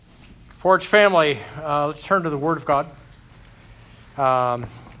Forge family, let's turn to the Word of God.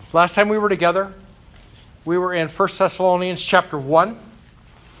 Last time we were together, we were in 1 Thessalonians chapter 1.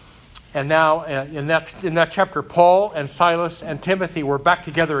 And now in that chapter, Paul and Silas and Timothy were back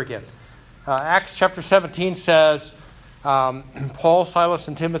together again. Acts chapter 17 says Paul, Silas,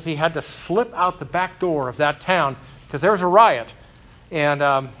 and Timothy had to slip out the back door of that town because there was a riot.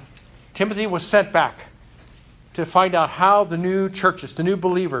 And Timothy was sent back to find out how the new churches, the new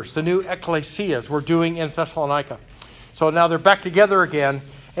believers, the new ecclesias were doing in Thessalonica. So now they're back together again,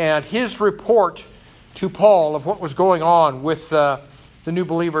 and his report to Paul of what was going on with the new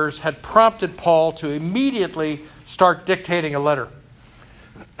believers had prompted Paul to immediately start dictating a letter.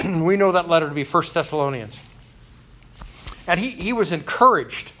 We know that letter to be 1 Thessalonians. And he was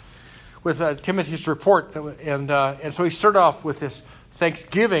encouraged with Timothy's report, and so he started off with this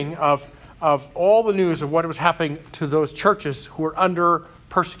thanksgiving of all the news of what was happening to those churches who were under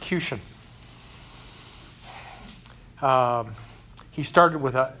persecution. He started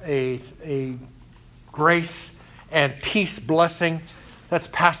with a grace and peace blessing that's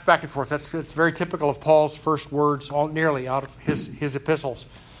passed back and forth. That's very typical of Paul's first words, nearly out of his epistles.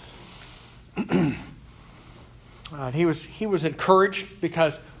 He was encouraged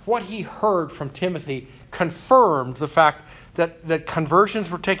because what he heard from Timothy confirmed the fact that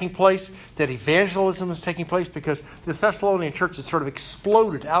conversions were taking place, that evangelism was taking place, because the Thessalonian church had sort of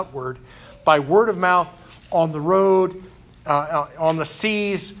exploded outward by word of mouth, on the road, on the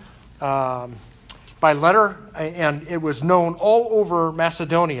seas, by letter, and it was known all over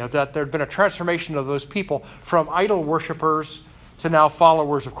Macedonia that there had been a transformation of those people from idol worshipers to now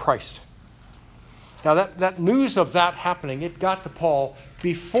followers of Christ. Now that news of that happening, it got to Paul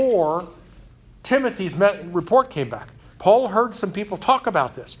before Timothy's report came back. Paul heard some people talk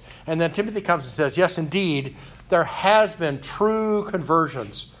about this. And then Timothy comes and says, yes, indeed, there has been true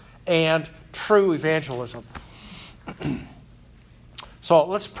conversions and true evangelism. So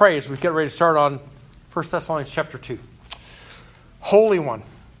let's pray as we get ready to start on 1 Thessalonians chapter 2. Holy One,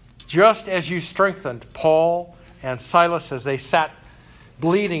 just as you strengthened Paul and Silas as they sat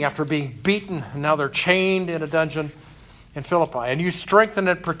bleeding after being beaten, and now they're chained in a dungeon in Philippi, and you strengthened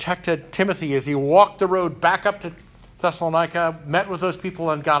and protected Timothy as he walked the road back up to Thessalonica, met with those people,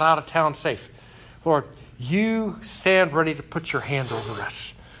 and got out of town safe. Lord, you stand ready to put your hand over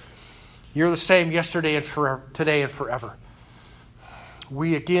us. You're the same yesterday and forever, today and forever.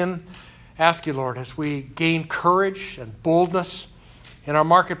 We again ask you, Lord, as we gain courage and boldness in our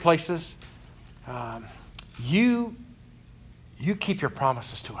marketplaces, you keep your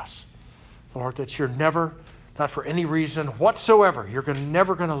promises to us, Lord, that you're never, not for any reason whatsoever, you're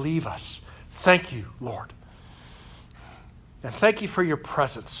never going to leave us. Thank you, Lord. And thank you for your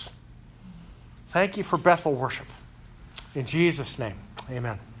presence. Thank you for Bethel worship. In Jesus' name,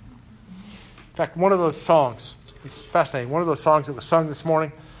 amen. In fact, one of those songs, it's fascinating, one of those songs that was sung this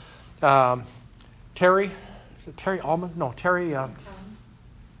morning, Terry, is it Terry Allman? No, Terry... McCallum?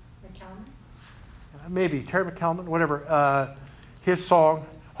 Maybe, Terry McCallum, whatever. His song,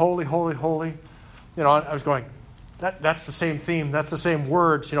 Holy, Holy, Holy. You know, I was going, that's the same theme, that's the same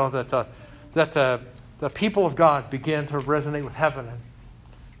words, you know, that the people of God began to resonate with heaven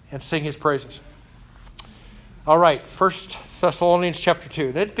and sing his praises. All right, 1 Thessalonians chapter 2.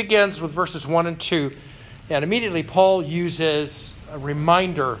 And it begins with verses 1 and 2. And immediately Paul uses a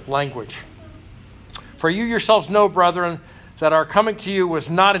reminder language. For you yourselves know, brethren, that our coming to you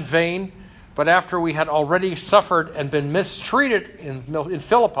was not in vain, but after we had already suffered and been mistreated in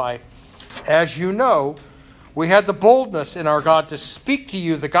Philippi, as you know, we had the boldness in our God to speak to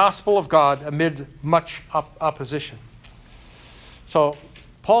you the gospel of God amid much opposition. So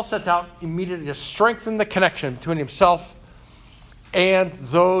Paul sets out immediately to strengthen the connection between himself and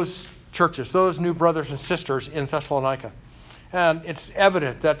those churches, those new brothers and sisters in Thessalonica. And it's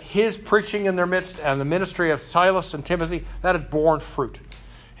evident that his preaching in their midst and the ministry of Silas and Timothy, that had borne fruit.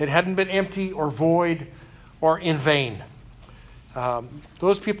 It hadn't been empty or void or in vain.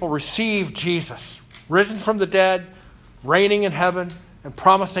 Those people received Jesus, risen from the dead, reigning in heaven, and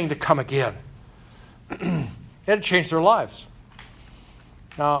promising to come again. It had changed their lives.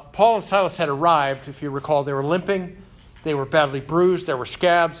 Now, Paul and Silas had arrived, if you recall, they were limping, they were badly bruised, there were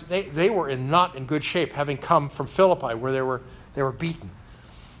scabs. They were not in good shape, having come from Philippi, where they were beaten.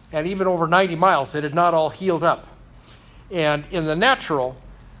 And even over 90 miles, it had not all healed up. And in the natural,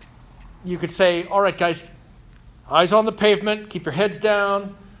 you could say, all right, guys, eyes on the pavement, keep your heads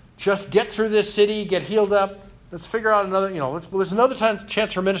down, just get through this city, get healed up. Let's figure out another, there's another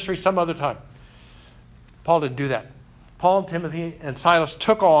chance for ministry some other time. Paul didn't do that. Paul and Timothy and Silas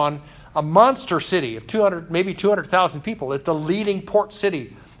took on a monster city of 200,000 people. It's the leading port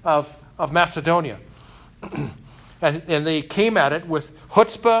city of Macedonia. And they came at it with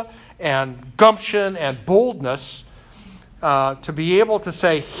chutzpah and gumption and boldness to be able to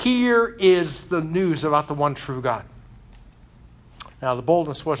say, here is the news about the one true God. Now, the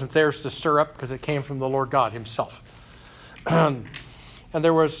boldness wasn't theirs to stir up because it came from the Lord God himself. And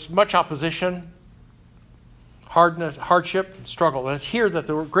there was much opposition, hardship, and struggle. And it's here that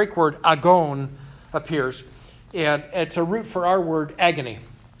the Greek word agon appears. And it's a root for our word agony.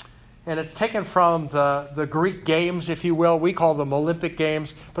 And it's taken from the Greek games, if you will. We call them Olympic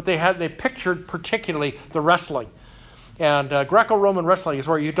Games. But they pictured particularly the wrestling. And Greco-Roman wrestling is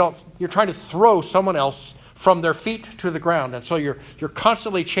where you're trying to throw someone else from their feet to the ground. And so you're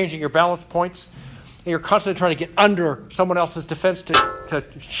constantly changing your balance points. And you're constantly trying to get under someone else's defense to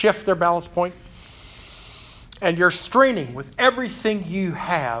shift their balance point. And you're straining with everything you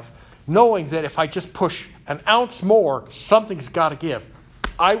have, knowing that if I just push an ounce more, something's got to give.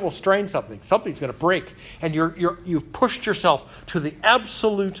 I will strain something. Something's going to break. And you've pushed yourself to the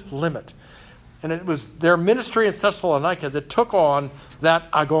absolute limit. And it was their ministry in Thessalonica that took on that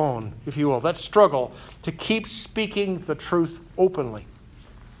agon, if you will, that struggle to keep speaking the truth openly.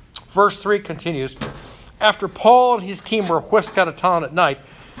 Verse 3 continues, after Paul and his team were whisked out of town at night,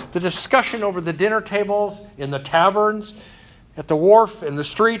 the discussion over the dinner tables, in the taverns, at the wharf, in the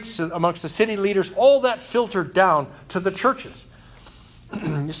streets, amongst the city leaders, all that filtered down to the churches.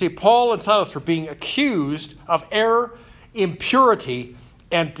 You see, Paul and Silas were being accused of error, impurity,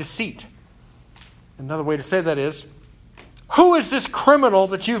 and deceit. Another way to say that is, who is this criminal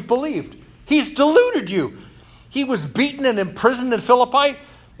that you've believed? He's deluded you. He was beaten and imprisoned in Philippi,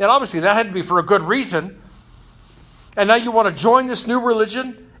 and obviously that had to be for a good reason. And now you want to join this new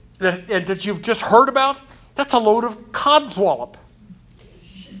religion that you've just heard about? That's a load of codswallop.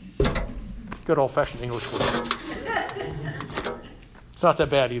 Good old-fashioned English word. It's not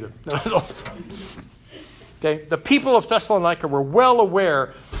that bad either. Okay, the people of Thessalonica were well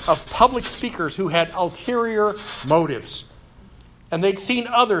aware of public speakers who had ulterior motives. And they'd seen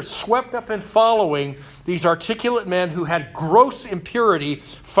others swept up in following these articulate men who had gross impurity,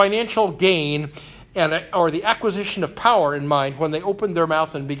 financial gain, or the acquisition of power in mind when they opened their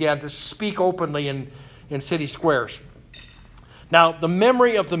mouth and began to speak openly in city squares. Now, the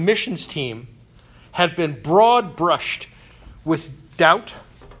memory of the missions team had been broad brushed with doubt,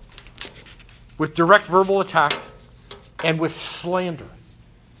 with direct verbal attack, and with slander.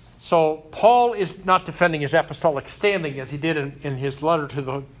 So Paul is not defending his apostolic standing as he did in his letter to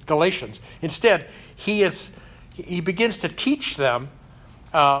the Galatians. Instead, he begins to teach them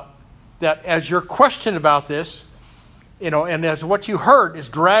that as your question about this, and as what you heard is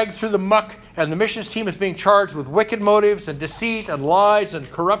dragged through the muck, and the missions team is being charged with wicked motives and deceit and lies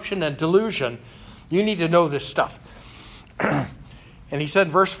and corruption and delusion, you need to know this stuff. And he said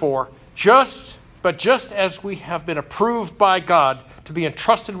in verse 4, just as we have been approved by God to be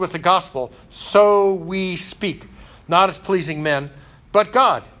entrusted with the gospel, so we speak, not as pleasing men, but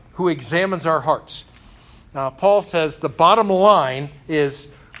God, who examines our hearts. Now, Paul says the bottom line is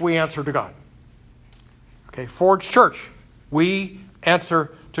we answer to God. Okay, Forge Church, we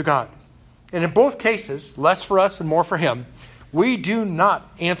answer to God. And in both cases, less for us and more for him, we do not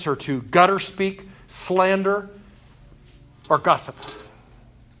answer to gutter speak, slander, or gossip.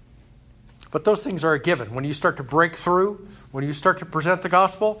 But those things are a given. When you start to break through, when you start to present the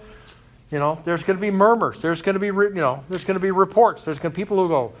gospel, there's going to be murmurs. There's going to be, there's going to be reports. There's going to be people who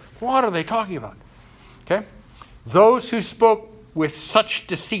go, what are they talking about? Okay? Those who spoke with such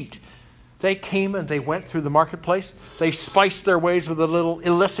deceit, they came and they went through the marketplace. They spiced their ways with a little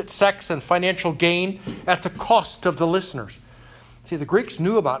illicit sex and financial gain at the cost of the listeners. See, the Greeks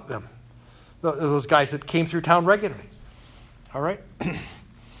knew about them, those guys that came through town regularly. All right?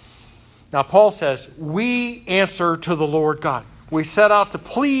 Now, Paul says, we answer to the Lord God. We set out to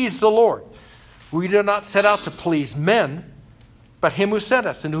please the Lord. We do not set out to please men, but him who sent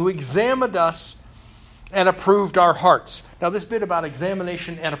us and who examined us and approved our hearts. Now, this bit about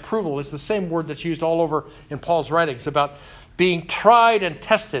examination and approval is the same word that's used all over in Paul's writings about being tried and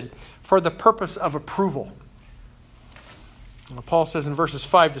tested for the purpose of approval. And Paul says in verses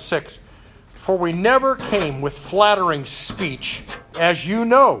 5 to 6, for we never came with flattering speech, as you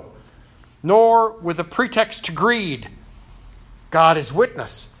know, nor with a pretext to greed. God is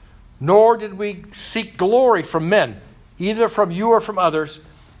witness. Nor did we seek glory from men, either from you or from others,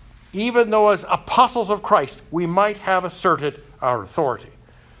 even though as apostles of Christ we might have asserted our authority.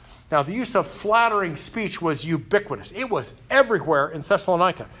 Now, the use of flattering speech was ubiquitous. It was everywhere in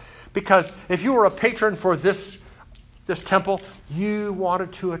Thessalonica. Because if you were a patron for this temple, you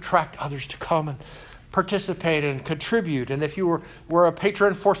wanted to attract others to come and participate and contribute. And if you were a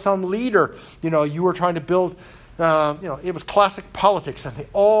patron for some leader, you were trying to build, it was classic politics. And they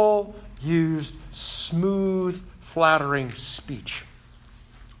all used smooth, flattering speech.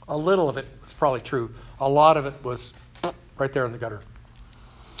 A little of it was probably true. A lot of it was right there in the gutter.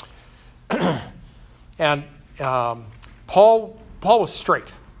 And Paul was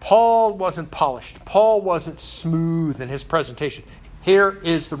straight. Paul wasn't polished. Paul wasn't smooth in his presentation. Here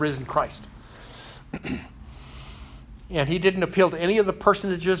is the risen Christ. And he didn't appeal to any of the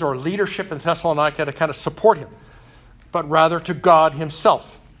personages or leadership in Thessalonica to kind of support him, but rather to God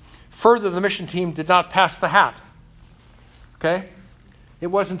himself. Further, the mission team did not pass the hat. Okay? It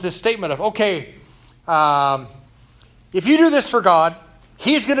wasn't this statement of, okay, if you do this for God,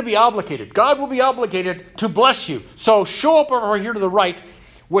 He's going to be obligated. God will be obligated to bless you. So show up over here to the right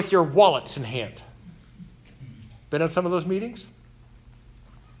with your wallets in hand. Been in some of those meetings?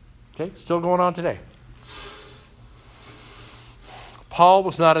 Okay, still going on today. Paul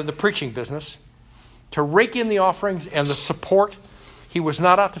was not in the preaching business to rake in the offerings and the support. He was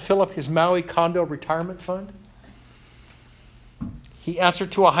not out to fill up his Maui condo retirement fund. He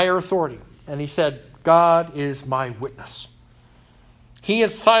answered to a higher authority, and he said, God is my witness. He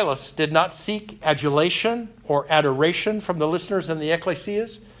and Silas did not seek adulation or adoration from the listeners in the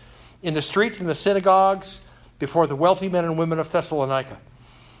ecclesias, in the streets, in the synagogues, before the wealthy men and women of Thessalonica.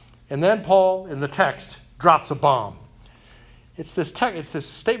 And then Paul, in the text, drops a bomb. It's this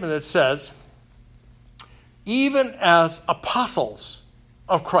statement that says, even as apostles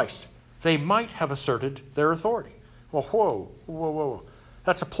of Christ, they might have asserted their authority. Well, whoa.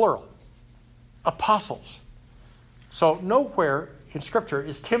 That's a plural. Apostles. So nowhere in Scripture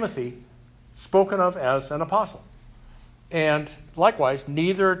is Timothy spoken of as an apostle. And likewise,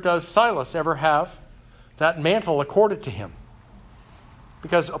 neither does Silas ever have that mantle accorded to him.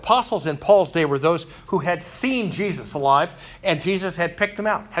 Because apostles in Paul's day were those who had seen Jesus alive, and Jesus had picked them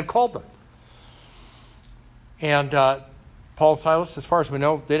out, had called them. And Paul and Silas, as far as we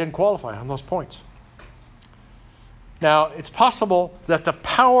know, they didn't qualify on those points. Now, it's possible that the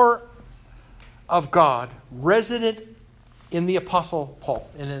power of God resident in the Apostle Paul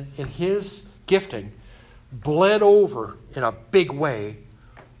and in his gifting bled over in a big way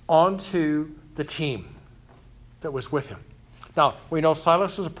onto the team that was with him. Now, we know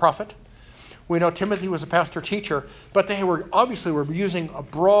Silas was a prophet. We know Timothy was a pastor-teacher, but they were using a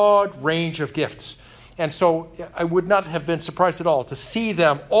broad range of gifts. And so I would not have been surprised at all to see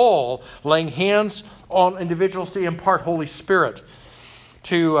them all laying hands on individuals to impart Holy Spirit,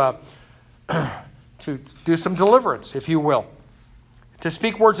 to do some deliverance, if you will, to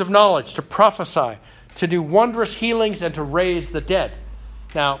speak words of knowledge, to prophesy, to do wondrous healings, and to raise the dead.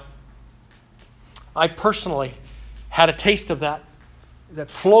 Now, I personally had a taste of that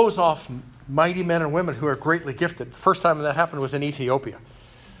flows off mighty men and women who are greatly gifted. The first time that happened was in Ethiopia.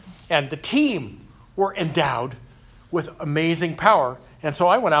 And the team were endowed with amazing power. And so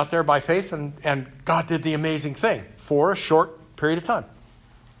I went out there by faith, and God did the amazing thing for a short period of time.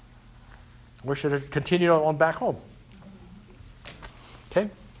 Wish it had continued on back home. Okay?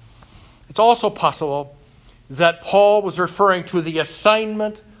 It's also possible that Paul was referring to the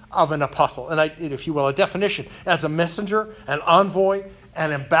assignment of an apostle, and if you will, a definition as a messenger, an envoy,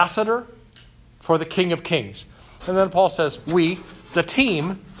 an ambassador for the King of Kings. And then Paul says, we, the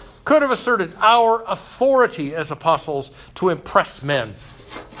team, could have asserted our authority as apostles to impress men.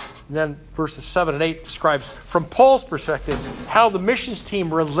 And then verses 7 and 8 describes, from Paul's perspective, how the missions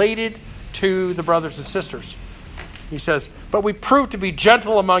team related to the brothers and sisters. He says, but we proved to be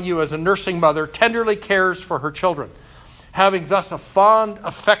gentle among you as a nursing mother tenderly cares for her children. Having thus a fond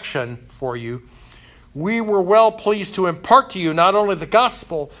affection for you, we were well pleased to impart to you not only the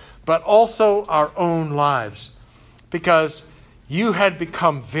gospel, but also our own lives, because you had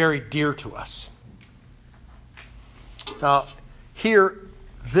become very dear to us. Now, here,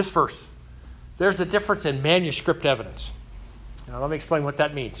 this verse, there's a difference in manuscript evidence. Now, let me explain what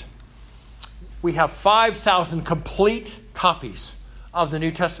that means. We have 5,000 complete copies of the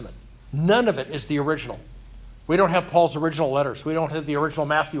New Testament. None of it is the original. We don't have Paul's original letters. We don't have the original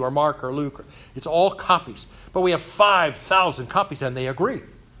Matthew or Mark or Luke. It's all copies. But we have 5,000 copies, and they agree.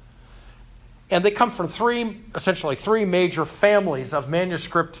 And they come from essentially three major families of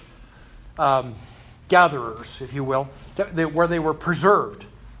manuscript gatherers, if you will, where they were preserved.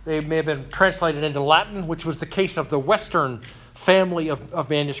 They may have been translated into Latin, which was the case of the Western family of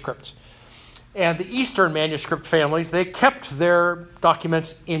manuscripts. And the Eastern manuscript families, they kept their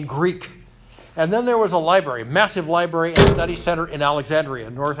documents in Greek. And then there was a library, massive library and study center in Alexandria,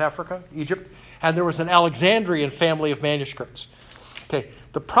 North Africa, Egypt. And there was an Alexandrian family of manuscripts. Okay,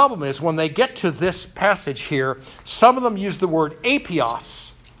 The problem is when they get to this passage here, some of them use the word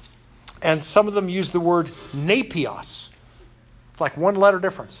apios, and some of them use the word napios. It's like one letter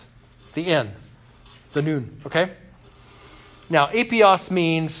difference. The N, the noon, okay? Now, apios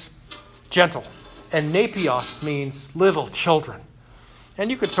means gentle, and napios means little children.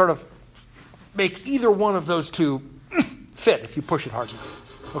 And you could sort of make either one of those two fit if you push it hard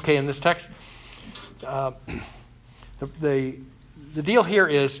enough. Okay, in this text, the deal here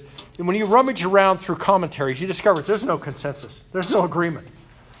is when you rummage around through commentaries, you discover there's no consensus. There's no agreement.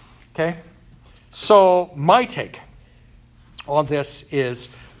 Okay? So my take on this is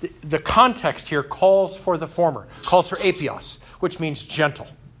the context here calls for the former, calls for apios, which means gentle.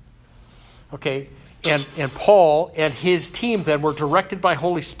 Okay? And Paul and his team then were directed by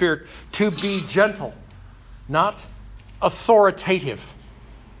Holy Spirit to be gentle, not authoritative,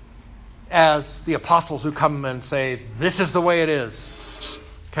 as the apostles who come and say, this is the way it is.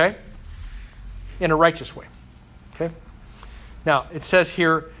 Okay? In a righteous way. Okay? Now, it says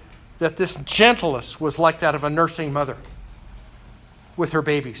here that this gentleness was like that of a nursing mother with her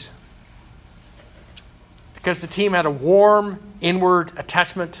babies. Because the team had a warm inward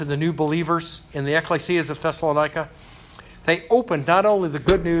attachment to the new believers in the ecclesias of Thessalonica, they opened not only the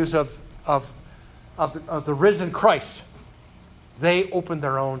good news of the risen Christ, they opened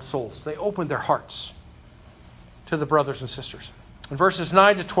their own souls. They opened their hearts to the brothers and sisters. And verses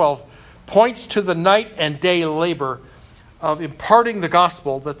 9 to 12 points to the night and day labor of imparting the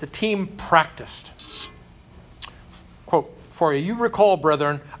gospel that the team practiced. Quote, "For you recall,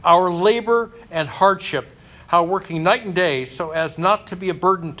 brethren, our labor and hardship, how working night and day so as not to be a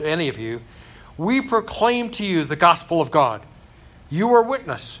burden to any of you, we proclaim to you the gospel of God. You are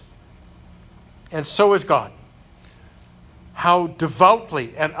witness, and so is God, how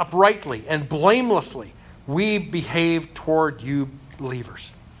devoutly and uprightly and blamelessly we behave toward you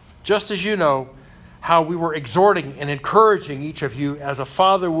believers. Just as you know how we were exhorting and encouraging each of you as a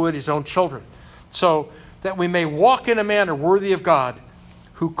father would his own children, so that we may walk in a manner worthy of God,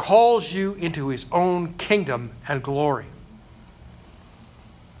 who calls you into his own kingdom and glory."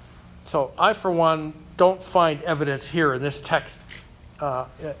 So I, for one, don't find evidence here in this text,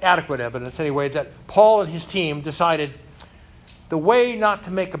 adequate evidence anyway, that Paul and his team decided the way not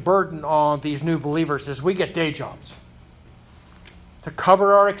to make a burden on these new believers is we get day jobs to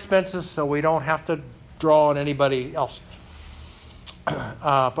cover our expenses so we don't have to draw on anybody else.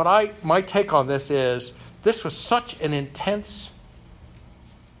 But my take on this is this was such an intense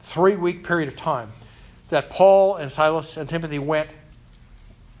 3-week period of time that Paul and Silas and Timothy went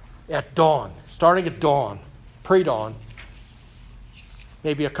at dawn, starting at dawn, pre-dawn,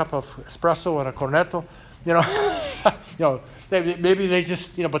 maybe a cup of espresso and a cornetto, maybe they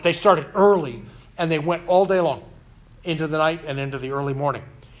just, but they started early and they went all day long into the night and into the early morning.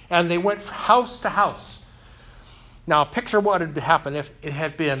 And they went house to house. Now, picture what had happened if it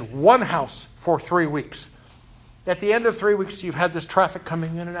had been one house for 3 weeks. At the end of 3 weeks, you've had this traffic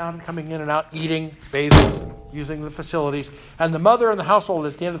coming in and out, eating, bathing, using the facilities. And the mother in the household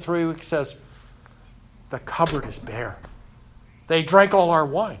at the end of 3 weeks says, the cupboard is bare. They drank all our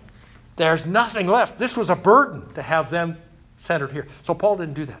wine. There's nothing left. This was a burden to have them centered here. So Paul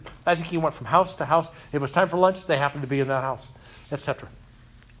didn't do that. I think he went from house to house. If it was time for lunch, they happened to be in that house, etc.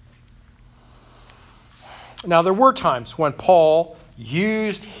 Now, there were times when Paul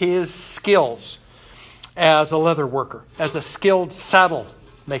used his skills as a leather worker, as a skilled saddle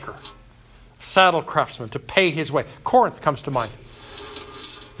maker, saddle craftsman, to pay his way. Corinth comes to mind.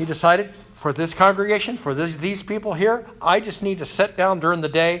 He decided, for this congregation, for these people here, I just need to sit down during the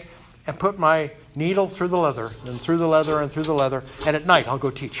day and put my needle through the leather, and through the leather, and through the leather, and at night I'll go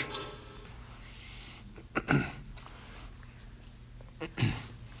teach.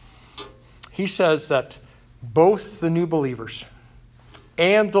 He says that both the new believers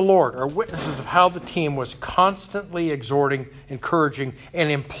and the Lord are witnesses of how the team was constantly exhorting, encouraging,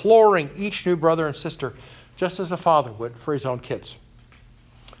 and imploring each new brother and sister, just as a father would for his own kids.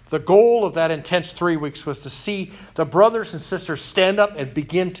 The goal of that intense 3 weeks was to see the brothers and sisters stand up and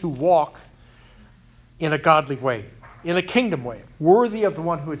begin to walk in a godly way, in a kingdom way, worthy of the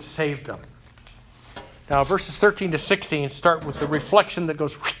one who had saved them. Now, verses 13 to 16 start with the reflection that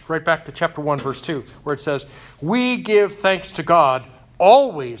goes right back to chapter 1, verse 2, where it says, "We give thanks to God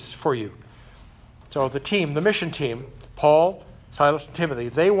always for you." So the team, the mission team, Paul, Silas, and Timothy,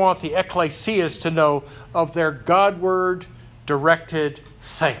 they want the ecclesias to know of their Godward directed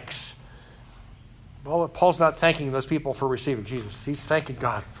thanks. Well, Paul's not thanking those people for receiving Jesus. He's thanking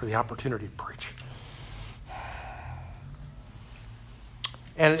God for the opportunity to preach.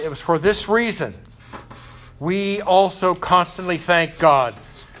 And it was for this reason we also constantly thank God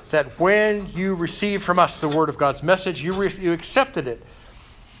that when you received from us the word of God's message, you accepted it,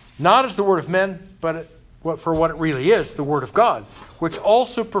 not as the word of men, but for what it really is, the word of God, which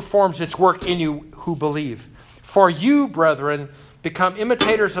also performs its work in you who believe. For you, brethren, become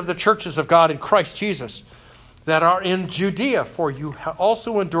imitators of the churches of God in Christ Jesus that are in Judea, for you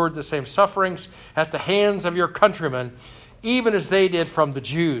also endured the same sufferings at the hands of your countrymen, even as they did from the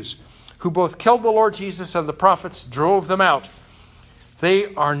Jews, who both killed the Lord Jesus and the prophets, drove them out.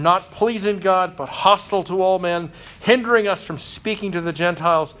 They are not pleasing God, but hostile to all men, hindering us from speaking to the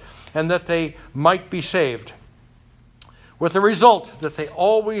Gentiles, and that they might be saved. With the result that they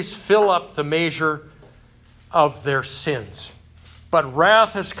always fill up the measure of their sins. But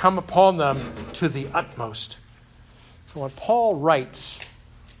wrath has come upon them to the utmost. So when Paul writes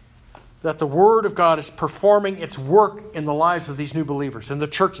that the Word of God is performing its work in the lives of these new believers, in the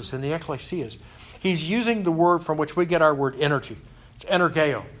churches, in the ecclesias, he's using the word from which we get our word energy. It's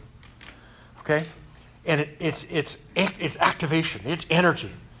energeo. Okay? And it's activation. It's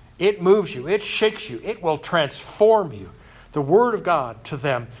energy. It moves you. It shakes you. It will transform you. The Word of God to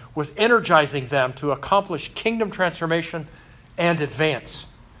them was energizing them to accomplish kingdom transformation and advance.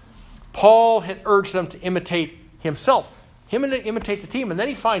 Paul had urged them to imitate himself, imitate the team. And then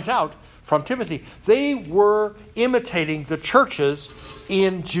he finds out from Timothy, they were imitating the churches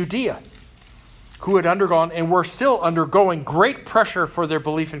in Judea who had undergone and were still undergoing great pressure for their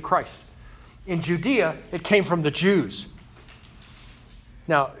belief in Christ. In Judea, it came from the Jews.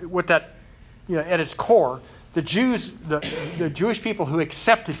 Now, with that, at its core, the Jews, the Jewish people who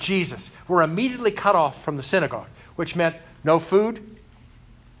accepted Jesus were immediately cut off from the synagogue, which meant no food,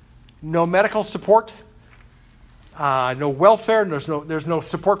 no medical support, no welfare, there's no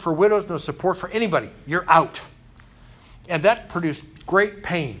support for widows, no support for anybody. You're out. And that produced great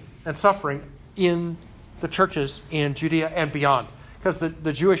pain and suffering in the churches in Judea and beyond. Because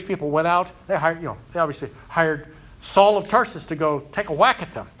the Jewish people went out, they obviously hired Saul of Tarsus to go take a whack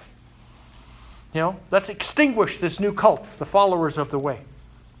at them. Let's extinguish this new cult, the followers of the way.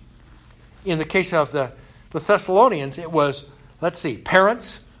 In the case of the Thessalonians, it was,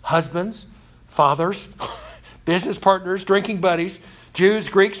 parents, husbands, fathers, business partners, drinking buddies, Jews,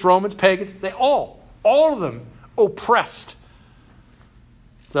 Greeks, Romans, pagans, all of them oppressed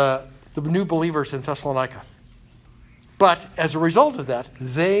the new believers in Thessalonica. But as a result of that,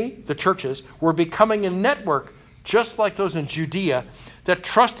 the churches, were becoming a network just like those in Judea that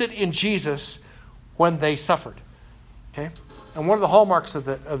trusted in Jesus when they suffered. Okay? And one of the hallmarks of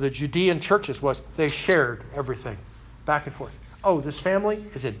the Judean churches was they shared everything back and forth. Oh, this family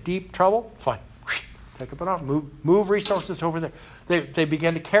is in deep trouble? Fine. Take it off. Move resources over there. They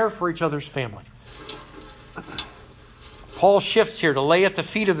began to care for each other's family. Paul shifts here to lay at the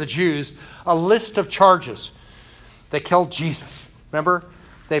feet of the Jews a list of charges. They killed Jesus. Remember?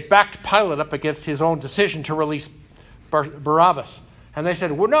 They backed Pilate up against his own decision to release Barabbas. And they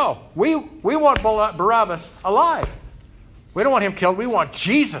said, well, no, we want Barabbas alive. We don't want him killed. We want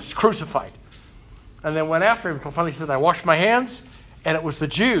Jesus crucified. And then went after him until finally he said, I washed my hands. And it was the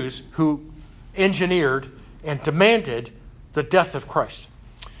Jews who engineered and demanded the death of Christ.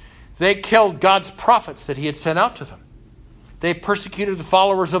 They killed God's prophets that he had sent out to them. They persecuted the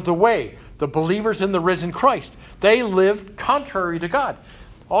followers of the way, the believers in the risen Christ. They lived contrary to God.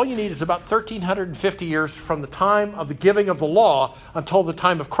 All you need is about 1,350 years from the time of the giving of the law until the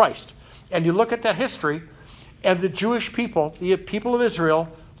time of Christ. And you look at that history, and the Jewish people, the people of Israel,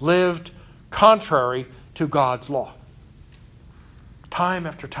 lived contrary to God's law. Time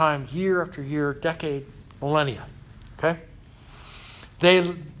after time, year after year, decade, millennia. Okay?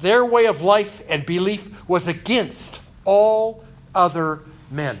 Their way of life and belief was against all other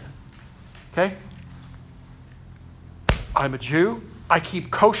men. Okay? I'm a Jew. I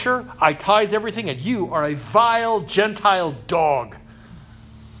keep kosher. I tithe everything. And you are a vile Gentile dog.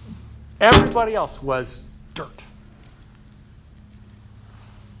 Everybody else was dirt.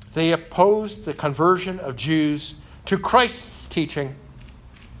 They opposed the conversion of Jews to Christ's teaching,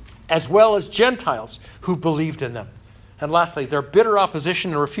 as well as Gentiles who believed in them. And lastly, their bitter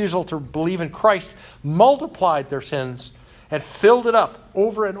opposition and refusal to believe in Christ multiplied their sins and filled it up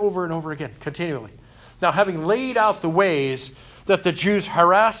over and over and over again, continually. Now, having laid out the ways that the Jews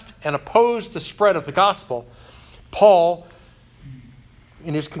harassed and opposed the spread of the gospel, Paul,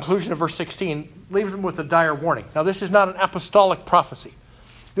 in his conclusion of verse 16, leaves them with a dire warning. Now, this is not an apostolic prophecy.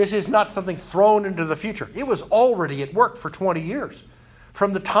 This is not something thrown into the future. It was already at work for 20 years,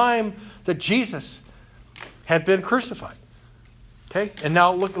 from the time that Jesus had been crucified. Okay? And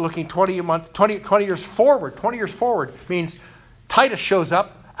now looking 20 years forward. 20 years forward means Titus shows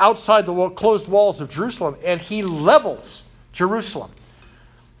up outside the closed walls of Jerusalem, and he levels Jerusalem.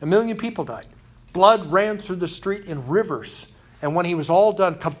 1 million people died. Blood ran through the street in rivers. And when he was all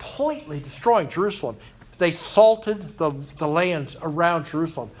done completely destroying Jerusalem, they salted the lands around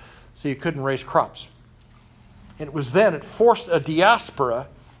Jerusalem so you couldn't raise crops. And it forced a diaspora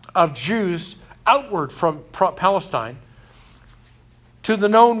of Jews outward from Palestine to the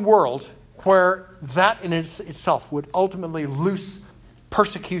known world, where that in itself would ultimately loose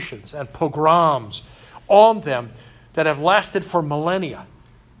persecutions and pogroms on them that have lasted for millennia.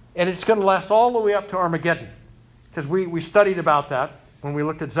 And it's going to last all the way up to Armageddon, because we studied about that when we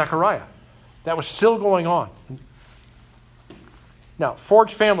looked at Zechariah. That was still going on. Now,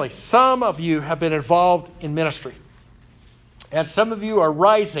 Forge family, some of you have been involved in ministry. And some of you are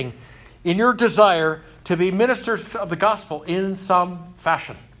rising in your desire to be ministers of the gospel in some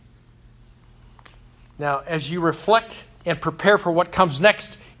fashion. Now, as you reflect and prepare for what comes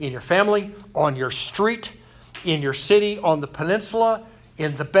next in your family, on your street, in your city, on the peninsula,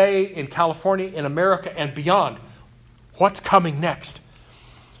 in the Bay, in California, in America, and beyond, what's coming next?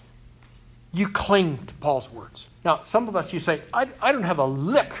 You cling to Paul's words. Now, some of us, you say, I don't have a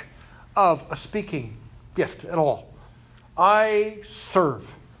lick of a speaking gift at all. I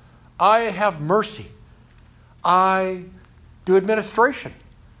serve. I have mercy. I do administration.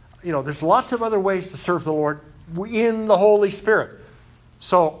 There's lots of other ways to serve the Lord in the Holy Spirit.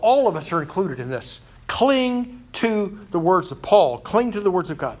 So all of us are included in this. Cling to the words of Paul. Cling to the words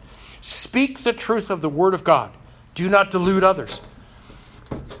of God. Speak the truth of the Word of God. Do not delude others.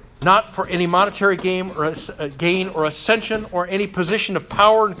 Not for any monetary gain or ascension or any position of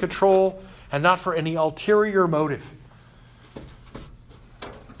power and control, and not for any ulterior motive.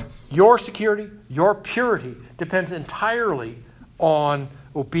 Your security, your purity depends entirely on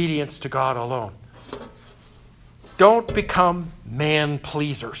obedience to God alone. Don't become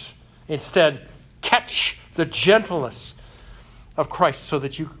man-pleasers. Instead, catch the gentleness of Christ so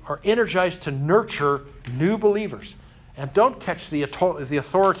that you are energized to nurture new believers. And don't catch the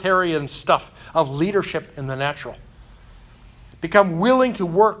authoritarian stuff of leadership in the natural. Become willing to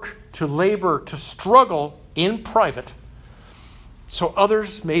work, to labor, to struggle in private so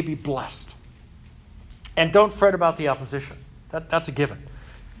others may be blessed. And don't fret about the opposition. That's a given.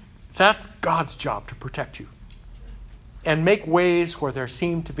 That's God's job to protect you. And make ways where there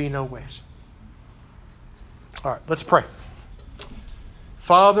seem to be no ways. All right, let's pray.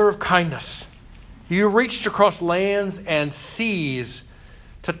 Father of kindness, you reached across lands and seas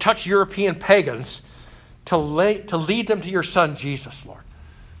to touch European pagans, to lead them to your Son, Jesus, Lord.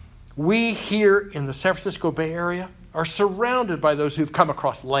 We here in the San Francisco Bay Area are surrounded by those who've come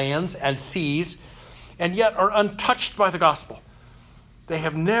across lands and seas and yet are untouched by the gospel. They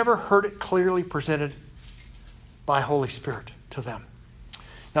have never heard it clearly presented by Holy Spirit to them.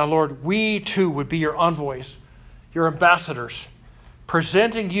 Now, Lord, we too would be your envoys, your ambassadors,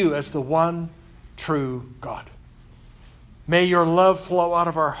 presenting you as the one true God. May your love flow out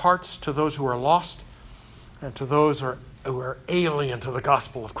of our hearts to those who are lost and to those who are alien to the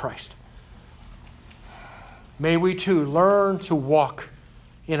gospel of Christ. May we too learn to walk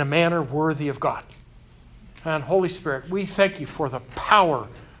in a manner worthy of God. And Holy Spirit, we thank you for the power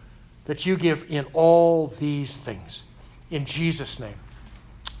that you give in all these things. In Jesus' name,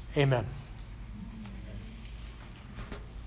 amen.